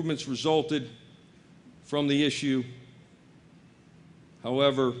 regulatory improvements resulted from the issue.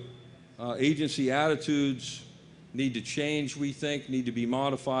 However, agency attitudes need to change, we think, need to be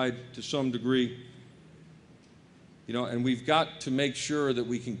modified to some degree. You know, and we've got to make sure that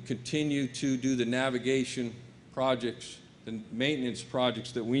we can continue to do the navigation projects, the maintenance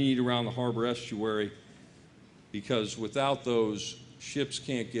projects that we need around the harbor estuary, because without those, ships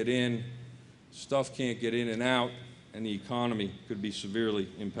can't get in, stuff can't get in and out, and the economy could be severely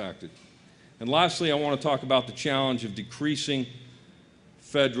impacted. And lastly, I want to talk about the challenge of decreasing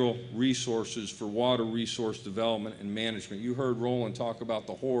federal resources for water resource development and management. You heard Roland talk about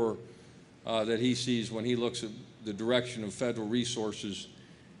the horror that he sees when he looks at the direction of federal resources,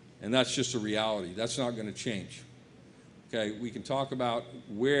 and that's just a reality. That's not going to change. Okay, we can talk about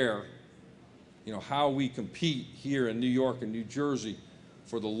where, you know, how we compete here in New York and New Jersey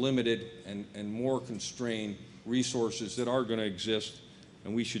for the limited and more constrained resources that are going to exist,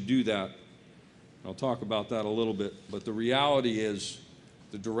 and we should do that. I'll talk about that a little bit, but the reality is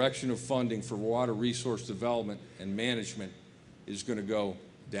the direction of funding for water resource development and management is going to go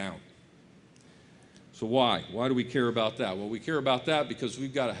down. So why? Why do we care about that? Well, we care about that because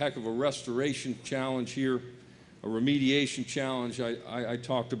we've got a heck of a restoration challenge here, a remediation challenge I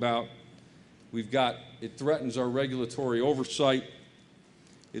talked about. It threatens our regulatory oversight.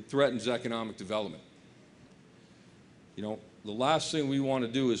 It threatens economic development. You know, the last thing we want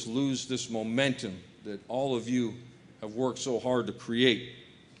to do is lose this momentum that all of you have worked so hard to create.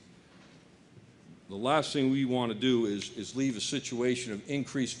 The last thing we want to do is leave a situation of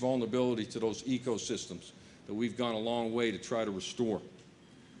increased vulnerability to those ecosystems that we've gone a long way to try to restore.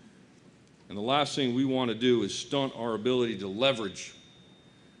 And the last thing we want to do is stunt our ability to leverage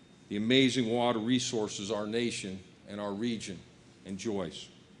the amazing water resources our nation and our region enjoys.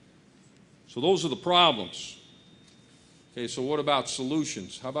 So those are the problems. Okay, so what about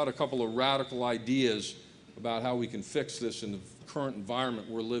solutions? How about a couple of radical ideas about how we can fix this in the current environment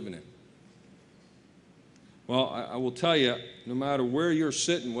we're living in? Well, I will tell you, no matter where you're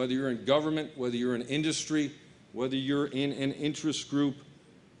sitting, whether you're in government, whether you're in industry, Whether you're in an interest group,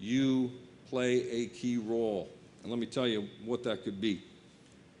 you play a key role. And let me tell you what that could be.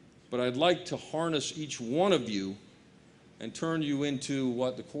 But I'd like to harness each one of you and turn you into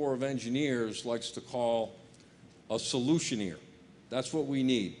what the Corps of Engineers likes to call a solutioneer. That's what we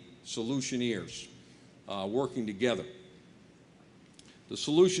need, solutioneers, working together. The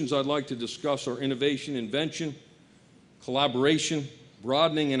solutions I'd like to discuss are innovation, invention, collaboration,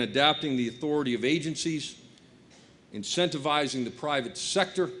 broadening and adapting the authority of agencies, incentivizing the private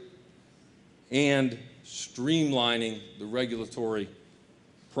sector, and streamlining the regulatory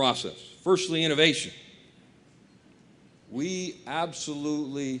process. Firstly, innovation. We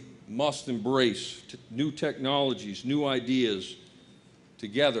absolutely must embrace new technologies, new ideas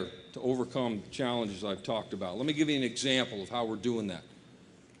together to overcome the challenges I've talked about. Let me give you an example of how we're doing that.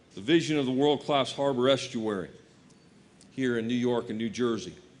 The vision of the world-class harbor estuary here in New York and New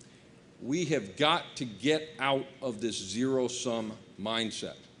Jersey. We have got to get out of this zero-sum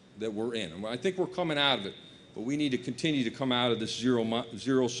mindset that we're in. And I think we're coming out of it, but we need to continue to come out of this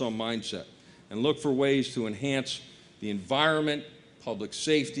zero-sum mindset and look for ways to enhance the environment, public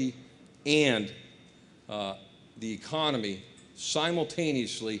safety, and the economy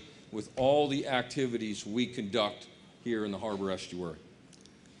simultaneously with all the activities we conduct here in the harbor estuary.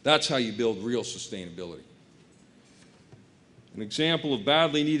 That's how you build real sustainability. An example of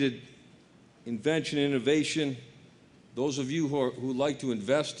badly needed invention and innovation, those of you who like to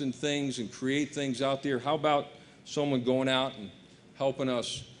invest in things and create things out there, how about someone going out and helping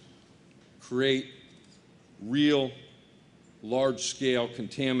us create real large-scale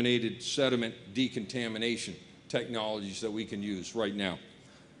contaminated sediment decontamination technologies that we can use right now?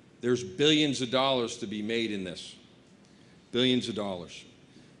 There's billions of dollars to be made in this. Billions of dollars.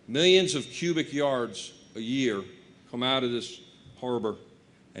 Millions of cubic yards a year come out of this harbor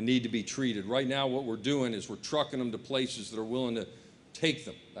and need to be treated. Right now what we're doing is we're trucking them to places that are willing to take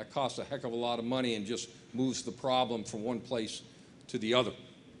them. That costs a heck of a lot of money and just moves the problem from one place to the other.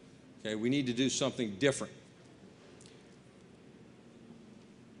 Okay, we need to do something different.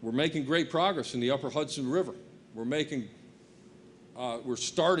 We're making great progress in the upper Hudson River. We're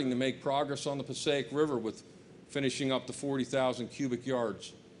starting to make progress on the Passaic River with finishing up the 40,000 cubic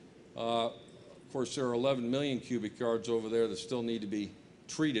yards. Of course, there are 11 million cubic yards over there that still need to be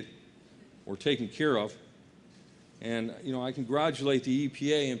treated or taken care of. And, you know, I congratulate the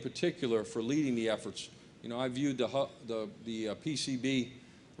EPA in particular for leading the efforts. You know, I viewed the PCB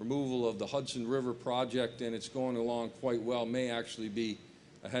removal of the Hudson River project, and it's going along quite well, may actually be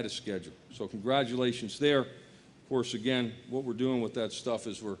ahead of schedule. So congratulations there. Of course, again, what we're doing with that stuff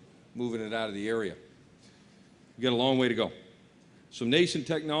is we're moving it out of the area. We've got a long way to go. Some nascent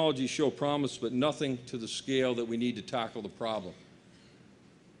technologies show promise, but nothing to the scale that we need to tackle the problem.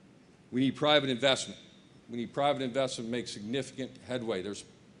 We need private investment. We need private investment to make significant headway. There's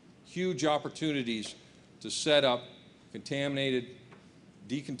huge opportunities to set up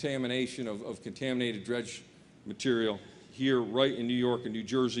decontamination of contaminated dredge material here right in New York and New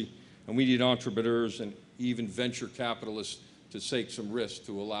Jersey, and we need entrepreneurs and even venture capitalists to take some risks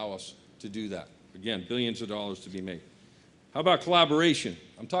to allow us to do that. Again, billions of dollars to be made. How about collaboration?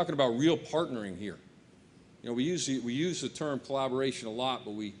 I'm talking about real partnering here. You know, we use the term collaboration a lot,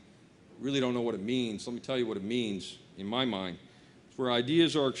 but we really don't know what it means. Let me tell you what it means in my mind. It's where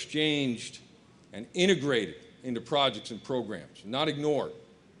ideas are exchanged and integrated into projects and programs, not ignored.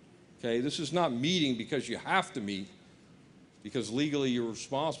 Okay, this is not meeting because you have to meet, because legally you're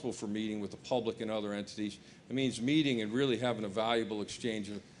responsible for meeting with the public and other entities. It means meeting and really having a valuable exchange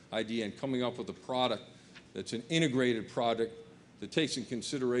of idea and coming up with a product that's an integrated product that takes in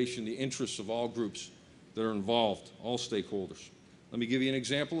consideration the interests of all groups that are involved, all stakeholders. Let me give you an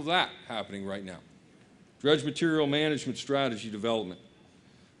example of that happening right now. Dredge material management strategy development.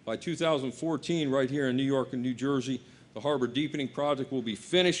 By 2014, right here in New York and New Jersey, the harbor deepening project will be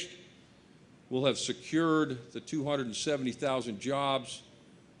finished. We'll have secured the 270,000 jobs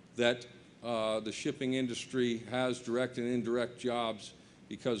that the shipping industry has, direct and indirect jobs,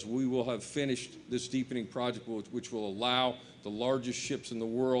 because we will have finished this deepening project, which will allow the largest ships in the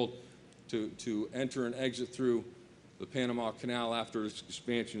world to enter and exit through the Panama Canal after its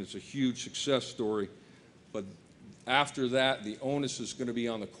expansion. It's a huge success story. But after that, the onus is going to be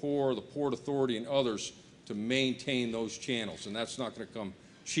on the Corps, the Port Authority, and others to maintain those channels, and that's not going to come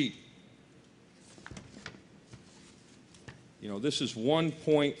cheap. You know, this is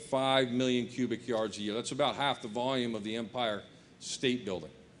 1.5 million cubic yards a year. That's about half the volume of the Empire State Building.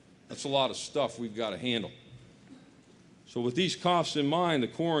 That's a lot of stuff we've got to handle. So with these costs in mind, the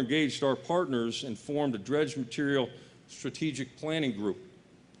Corps engaged our partners and formed a dredge material strategic planning group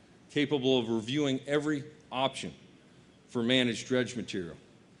capable of reviewing every option for managed dredge material.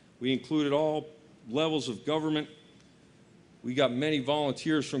 We included all levels of government. We got many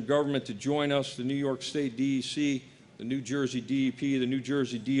volunteers from government to join us, the New York State DEC, the New Jersey DEP, the New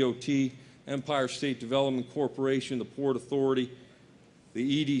Jersey DOT, Empire State Development Corporation, the Port Authority,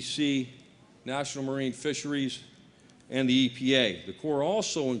 the EDC, National Marine Fisheries, and the EPA. The Corps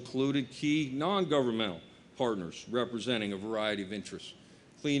also included key non-governmental partners representing a variety of interests.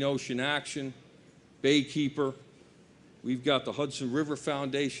 Clean Ocean Action, Baykeeper. We've got the Hudson River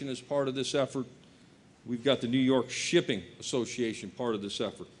Foundation as part of this effort. We've got the New York Shipping Association part of this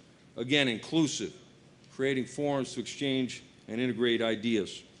effort. Again, inclusive, creating forums to exchange and integrate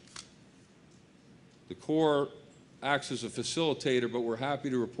ideas. The Corps acts as a facilitator, but we're happy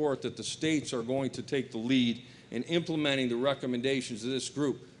to report that the states are going to take the lead in implementing the recommendations of this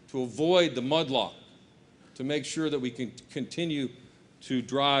group to avoid the mudlock, to make sure that we can continue to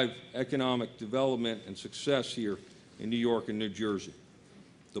drive economic development and success here in New York and New Jersey.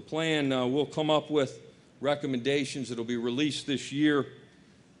 The plan will come up with recommendations that will be released this year,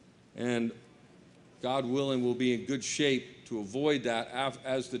 and God willing, we'll be in good shape to avoid that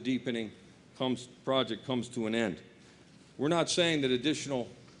as the deepening project comes to an end. We're not saying that additional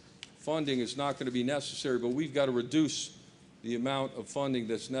funding is not going to be necessary, but we've got to reduce the amount of funding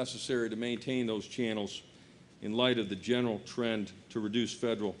that's necessary to maintain those channels in light of the general trend to reduce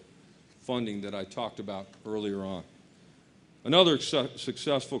federal funding that I talked about earlier on. Another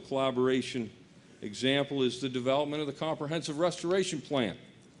successful collaboration example is the development of the Comprehensive Restoration Plan.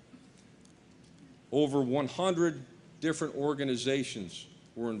 Over 100 different organizations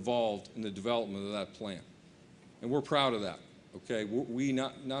were involved in the development of that plan. And we're proud of that, okay? We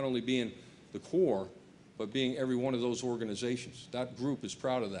not only being the Corps, but being every one of those organizations. That group is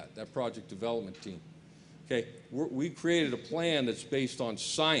proud of that project development team. Okay, we created a plan that's based on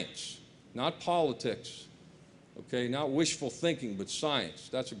science, not politics, okay, not wishful thinking, but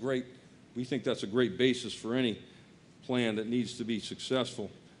science. We think that's a great basis for any plan that needs to be successful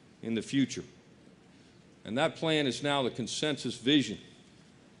in the future. And that plan is now the consensus vision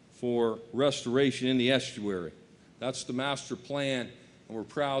for restoration in the estuary. That's the master plan, and we're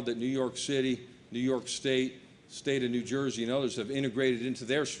proud that New York City, New York State, State of New Jersey, and others have integrated into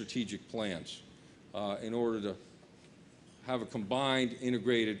their strategic plans in order to have a combined,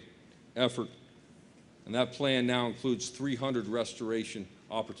 integrated effort. And that plan now includes 300 restoration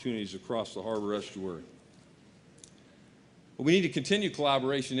opportunities across the harbor estuary. But we need to continue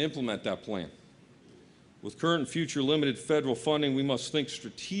collaboration to implement that plan. With current and future limited federal funding, we must think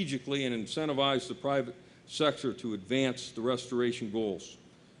strategically and incentivize the private sector to advance the restoration goals.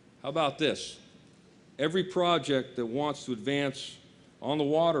 How about this? Every project that wants to advance on the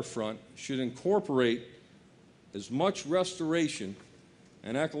waterfront should incorporate as much restoration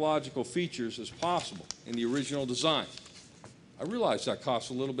and ecological features as possible in the original design. I realize that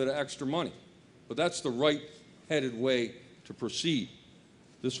costs a little bit of extra money, but that's the right-headed way to proceed.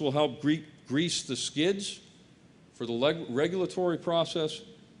 This will help grease the skids for the regulatory process,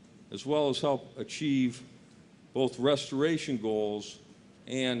 as well as help achieve both restoration goals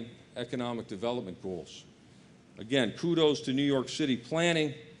and economic development goals. Again, kudos to New York City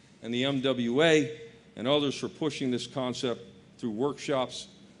Planning and the MWA and others for pushing this concept through workshops,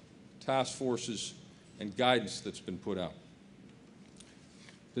 task forces, and guidance that's been put out.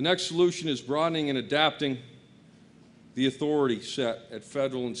 The next solution is broadening and adapting the authority set at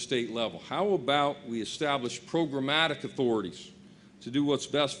federal and state level. How about we establish programmatic authorities to do what's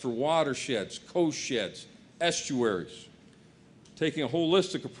best for watersheds, coast sheds, estuaries, taking a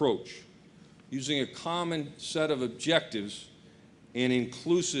holistic approach, using a common set of objectives and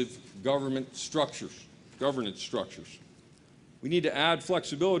inclusive governance structures. We need to add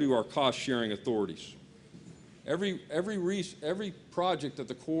flexibility to our cost-sharing authorities. Every project that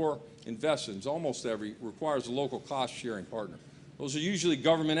the Corps invests in, almost every, requires a local cost-sharing partner. Those are usually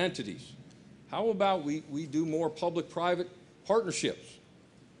government entities. How about we do more public-private partnerships?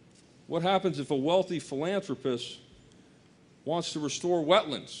 What happens if a wealthy philanthropist wants to restore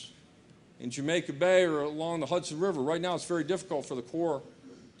wetlands in Jamaica Bay or along the Hudson River? Right now it's very difficult for the Corps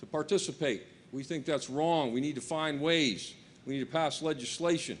to participate. We think that's wrong. We need to find ways. We need to pass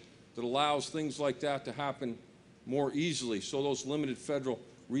legislation that allows things like that to happen more easily so those limited federal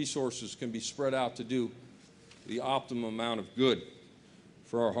resources can be spread out to do the optimum amount of good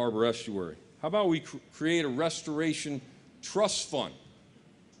for our harbor estuary. How about we create a restoration trust fund?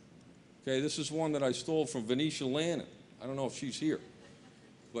 Okay, this is one that I stole from Venetia Lannon. I don't know if she's here.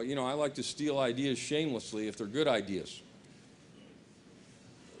 But, you know, I like to steal ideas shamelessly if they're good ideas.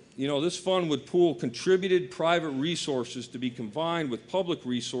 this fund would pool contributed private resources to be combined with public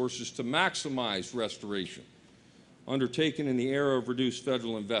resources to maximize restoration, undertaken in the era of reduced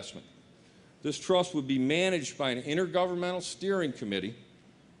federal investment. This trust would be managed by an intergovernmental steering committee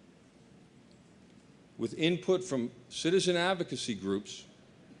with input from citizen advocacy groups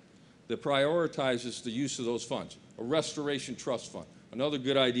that prioritizes the use of those funds. A restoration trust fund, another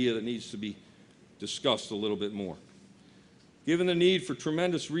good idea that needs to be discussed a little bit more. Given the need for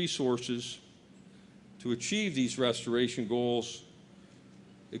tremendous resources to achieve these restoration goals,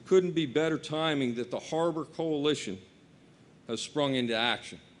 it couldn't be better timing that the Harbor Coalition has sprung into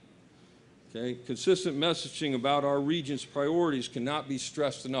action. Okay? Consistent messaging about our region's priorities cannot be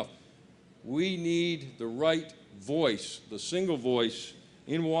stressed enough. We need the right voice, the single voice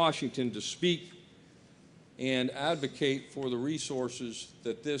in Washington to speak and advocate for the resources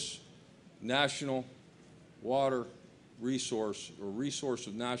that this national water resource or resource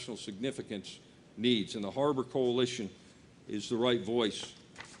of national significance needs. And the Harbor Coalition is the right voice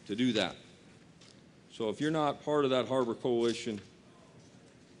to do that. So if you're not part of that Harbor Coalition,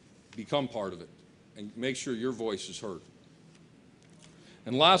 become part of it and make sure your voice is heard.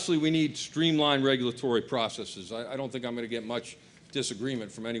 And lastly, we need streamlined regulatory processes. I don't think I'm going to get much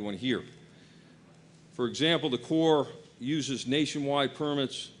disagreement from anyone here. For example, the Corps uses nationwide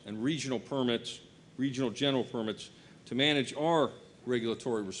permits and regional general permits to manage our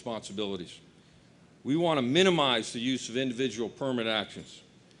regulatory responsibilities. We want to minimize the use of individual permit actions,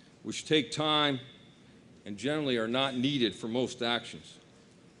 which take time and generally are not needed for most actions.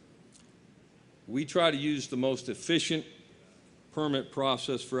 We try to use the most efficient permit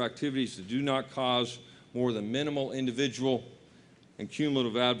process for activities that do not cause more than minimal individual and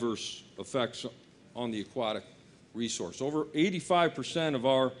cumulative adverse effects on the aquatic resource. Over 85% of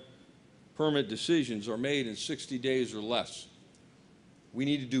our permit decisions are made in 60 days or less. We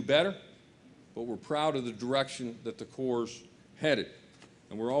need to do better, but we're proud of the direction that the Corps' headed.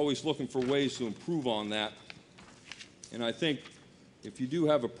 And we're always looking for ways to improve on that. And I think if you do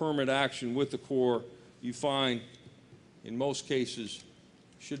have a permit action with the Corps, you find in most cases,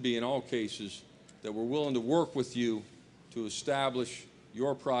 should be in all cases, that we're willing to work with you to establish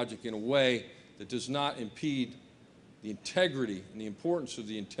your project in a way that does not impede the integrity and the importance of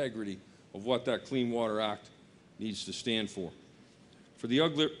the integrity of what that Clean Water Act needs to stand for. For the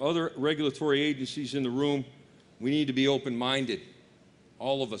other regulatory agencies in the room, we need to be open-minded.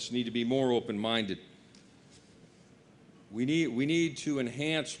 All of us need to be more open-minded. We need to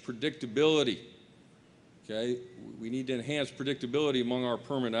enhance predictability. Okay? We need to enhance predictability among our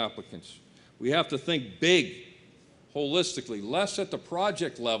permit applicants. We have to think big, holistically, less at the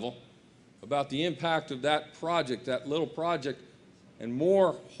project level about the impact of that project, that little project, and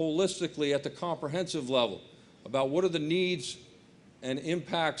more holistically at the comprehensive level about what are the needs and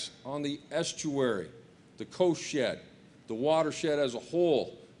impacts on the estuary, the coast shed, the watershed as a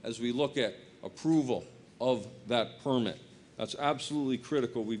whole as we look at approval of that permit. That's absolutely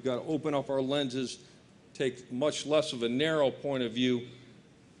critical. We've got to open up our lenses, take much less of a narrow point of view,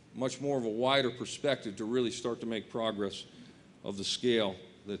 much more of a wider perspective to really start to make progress of the scale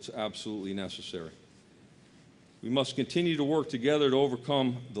that's absolutely necessary. We must continue to work together to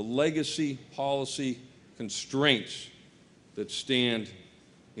overcome the legacy policy constraints that stand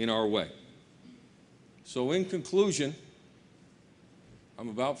in our way. So in conclusion, I'm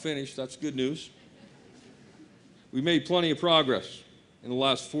about finished, that's good news. We made plenty of progress in the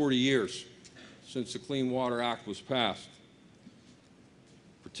last 40 years since the Clean Water Act was passed.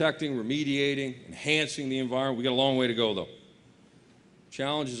 Protecting, remediating, enhancing the environment. We got a long way to go, though.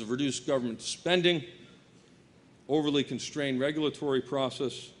 Challenges of reduced government spending, overly constrained regulatory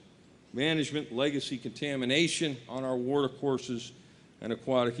process, management, legacy contamination on our watercourses and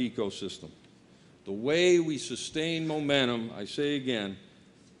aquatic ecosystem. The way we sustain momentum, I say again,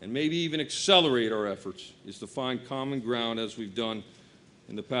 and maybe even accelerate our efforts, is to find common ground as we've done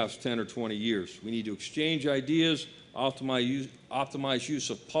in the past 10 or 20 years. We need to exchange ideas, optimize use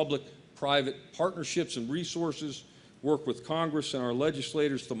of public-private partnerships and resources, work with Congress and our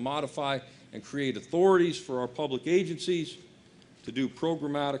legislators to modify and create authorities for our public agencies, to do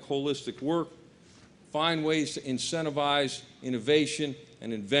programmatic, holistic work, find ways to incentivize innovation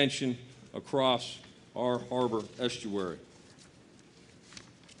and invention across our harbor estuary,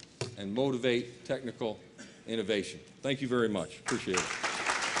 and motivate technical innovation. Thank you very much. Appreciate it.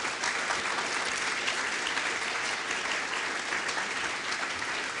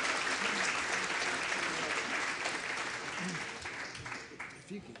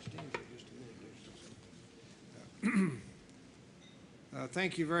 If you could stand for just a minute.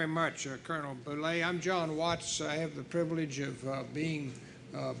 Thank you very much, Colonel Boulay. I'm John Watts. I have the privilege of being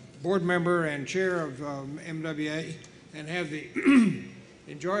board member and chair of MWA, and have the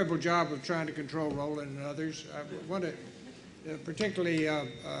enjoyable job of trying to control Roland and others. I want to particularly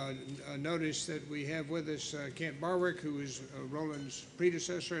notice that we have with us Kent Barwick, who is Roland's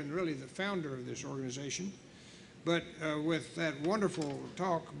predecessor and really the founder of this organization. But with that wonderful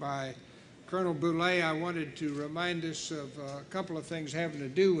talk by Colonel Boulay, I wanted to remind us of a couple of things having to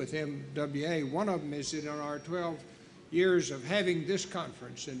do with MWA. One of them is that in our 12 years of having this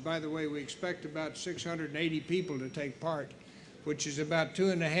conference, and by the way, we expect about 680 people to take part, which is about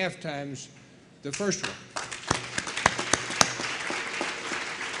 2.5 times the first one.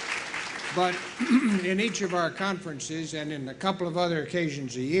 But in each of our conferences and in a couple of other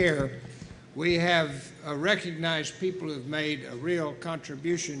occasions a year, we have recognized people who have made a real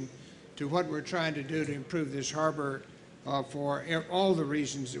contribution to what we're trying to do to improve this harbor for all the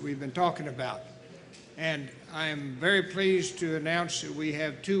reasons that we've been talking about. And I am very pleased to announce that we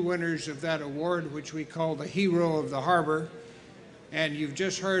have 2 winners of that award, which we call the Hero of the Harbor. And you've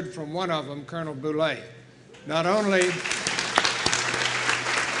just heard from one of them, Colonel Boulay. Not only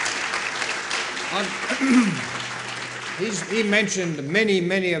he mentioned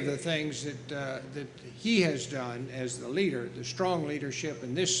many of the things that he has done as the leader, the strong leadership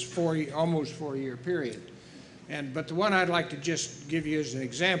in this almost 4-year period. But the one I'd like to just give you as an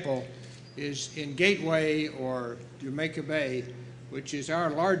example is in Gateway or Jamaica Bay, which is our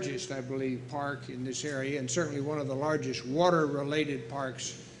largest, I believe, park in this area, and certainly one of the largest water-related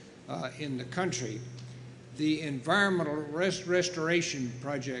parks in the country. The environmental restoration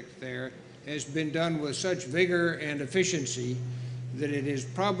project there has been done with such vigor and efficiency that it is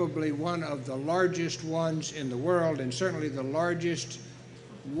probably one of the largest ones in the world, and certainly the largest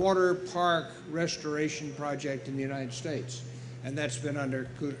water park restoration project in the United States. And that's been under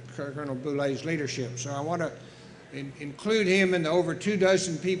Colonel Boulay's leadership. So I want to include him in the over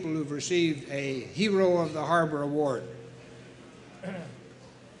 24 people who've received a Hero of the Harbor Award,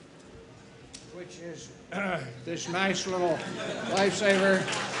 which is this nice little lifesaver.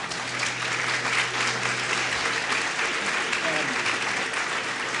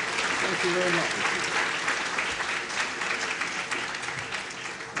 Thank you very much.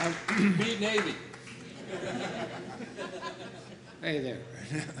 Be Navy. Hey there.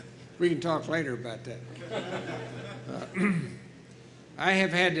 We can talk later about that. I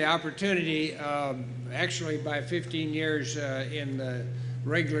have had the opportunity, actually by 15 years in the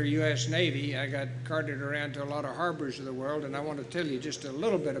regular U.S. Navy, I got carted around to a lot of harbors of the world, and I want to tell you just a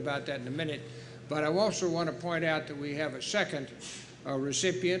little bit about that in a minute. But I also want to point out that we have a second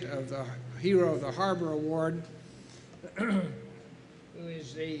recipient of the Hero of the Harbor Award, who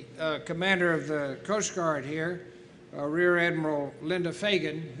is the commander of the Coast Guard here, Rear Admiral Linda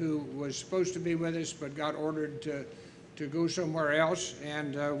Fagan, who was supposed to be with us but got ordered to go somewhere else.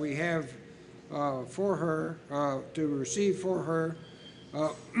 And we have for her, to receive for her,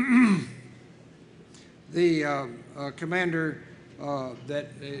 the commander that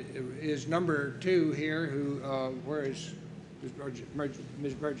is number 2 here, who, where is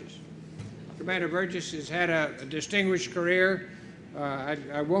Ms. Burgess? Commander Burgess has had a distinguished career.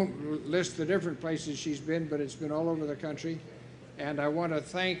 I won't list the different places she's been, but it's been all over the country. And I want to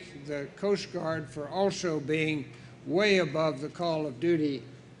thank the Coast Guard for also being way above the call of duty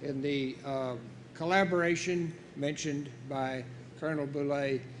in the collaboration mentioned by Colonel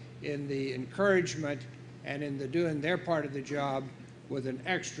Boulay, in the encouragement and in the doing their part of the job with an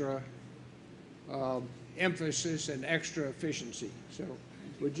extra emphasis and extra efficiency. So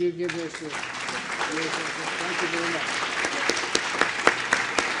would you give this to thank you very much.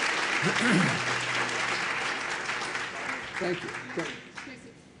 Thank you.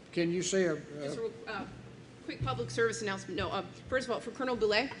 Can you say a quick public service announcement? No, first of all, for Colonel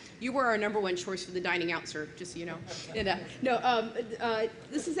Boulay, you were our #1 choice for the dining out, sir, just so you know. And,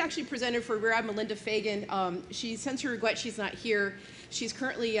 this is actually presented for Rear Admiral Linda Fagan. She sends her regret she's not here. She's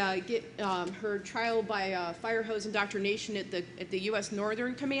currently get her trial by fire hose indoctrination at the U.S.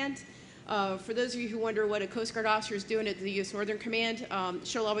 Northern Command. For those of you who wonder what a Coast Guard officer is doing at the U.S. Northern Command,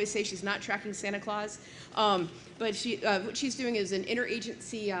 she'll always say she's not tracking Santa Claus. But what she's doing is an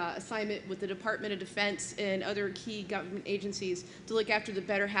interagency assignment with the Department of Defense and other key government agencies to look after the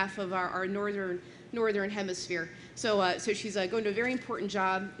better half of our northern hemisphere. So she's going to a very important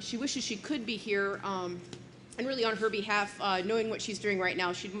job. She wishes she could be here, and really on her behalf, knowing what she's doing right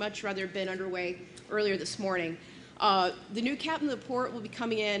now, she'd much rather have been underway earlier this morning. The new captain of the port will be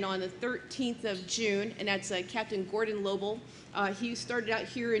coming in on the 13th of June, and that's Captain Gordon Lobel. He started out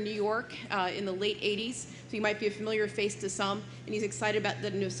here in New York in the late 80s, so he might be a familiar face to some, and he's excited about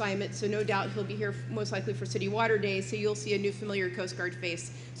the new assignment, so no doubt he'll be here most likely for City Water Days, so you'll see a new familiar Coast Guard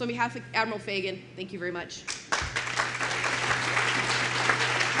face. So on behalf of Admiral Fagan, thank you very much.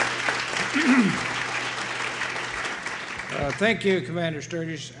 Thank you, Commander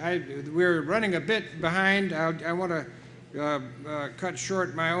Sturgis. We're running a bit behind. I want to cut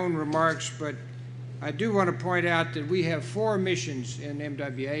short my own remarks, but I do want to point out that we have 4 missions in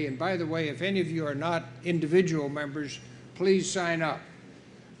MWA. And by the way, if any of you are not individual members, please sign up.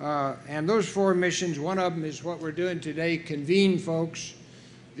 And those 4 missions, one of them is what we're doing today, convene folks.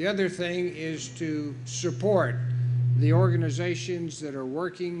 The other thing is to support the organizations that are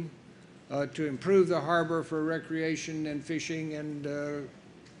working to improve the harbor for recreation and fishing and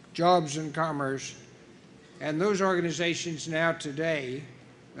jobs and commerce. And those organizations now today,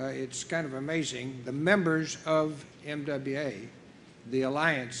 it's kind of amazing, the members of MWA, the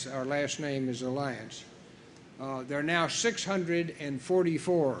Alliance, our last name is Alliance, there are now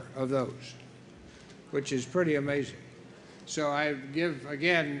 644 of those, which is pretty amazing. So I give,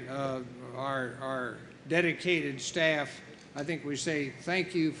 again, our dedicated staff, I think we say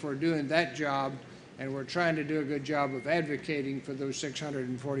thank you for doing that job, and we're trying to do a good job of advocating for those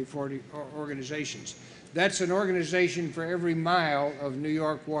 644 organizations. That's an organization for every mile of New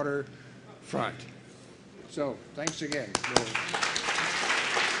York waterfront. So thanks again.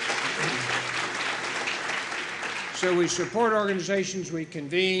 So we support organizations, we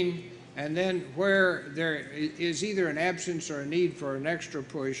convene, and then where there is either an absence or a need for an extra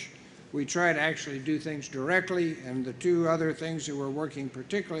push, we try to actually do things directly, and the 2 other things that we're working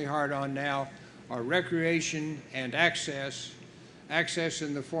particularly hard on now are recreation and access. Access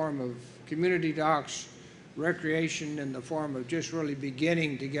in the form of community docks, recreation in the form of just really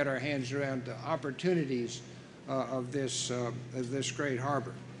beginning to get our hands around the opportunities of this great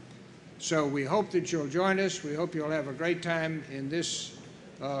harbor. So we hope that you'll join us. We hope you'll have a great time in this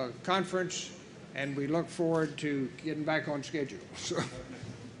conference, and we look forward to getting back on schedule. So.